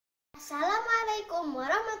Assalamualaikum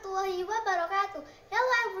warahmatullahi wabarakatuh.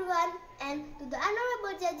 Hello everyone, and to the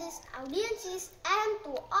honorable judges, audiences, and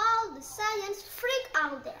to all the science freak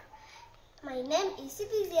out there. My name is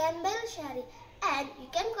Siti Zian Barril Syahari, and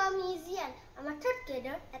you can call me Zian. I'm a third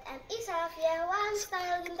grader at MI Salafiyah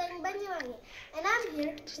Setail Banyuwangi, and I'm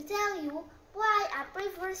here to tell you why I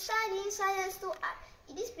prefer studying science to art.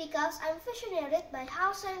 It is because I'm fascinated by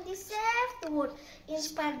how scientists save the world,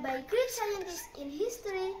 inspired by great scientists in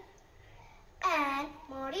history, and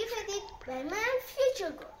motivated by my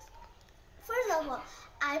future goals. First of all,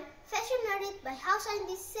 I'm fascinated by how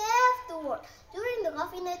scientists saved the world during the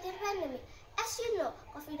COVID-19 pandemic. As you know,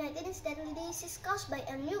 COVID-19 is a deadly disease caused by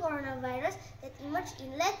a new coronavirus that emerged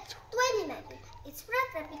in late 2019. It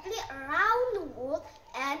spread rapidly around the world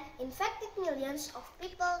and infected millions of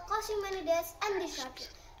people, causing many deaths and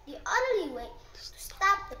disruption. The only way to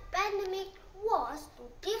stop the pandemic was to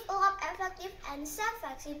develop effective and safe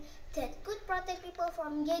vaccine that could protect people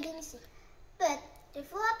from getting sick. But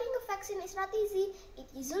developing a vaccine is not easy. It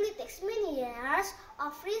usually takes many years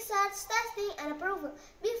of research, testing, and approval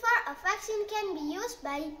before a vaccine can be used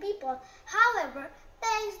by people. However,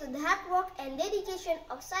 thanks to the hard work and dedication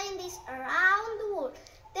of scientists around the world,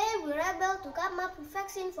 they were able to come up with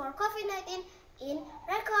vaccine for COVID-19 in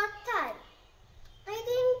record time. I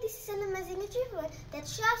think this is an amazing achievement that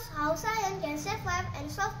shows how science can save lives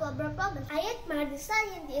and solve global problems. I admire the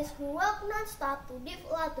scientists who work non-stop to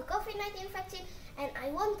develop the COVID-19 vaccine, and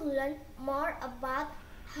I want to learn more about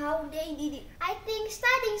how they did it. I think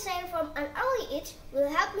studying science from an early age will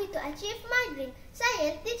help me to achieve my dream.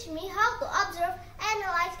 Science teaches me how to observe,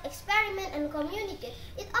 analyze, experiment, and communicate.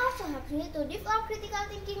 It also helps me to develop critical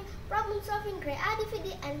thinking, problem-solving,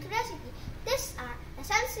 creativity, and curiosity. These are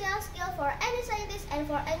essential skills for any scientist and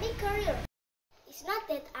for any career. It's not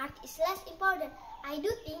that art is less important. I do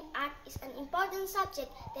think art is an important subject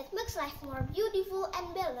that makes life more beautiful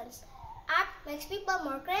and balanced. Art makes people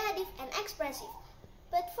more creative and expressive.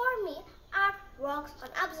 But for me, art works on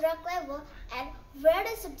abstract level and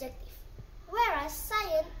very subjective, whereas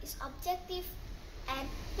science is objective and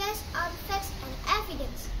based on facts and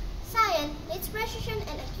evidence. Science needs precision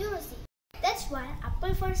and accuracy. That's why I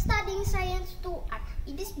prefer studying science to art.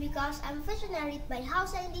 It is because I'm fascinated by how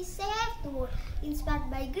scientists save the world, inspired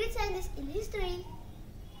by great scientists in history,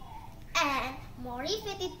 and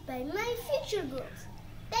motivated by my future goals.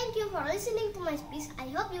 Thank you for listening to my speech. I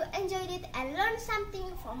hope you enjoyed it and learned something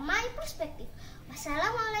from my perspective.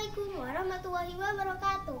 Wassalamualaikum warahmatullahi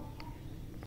wabarakatuh.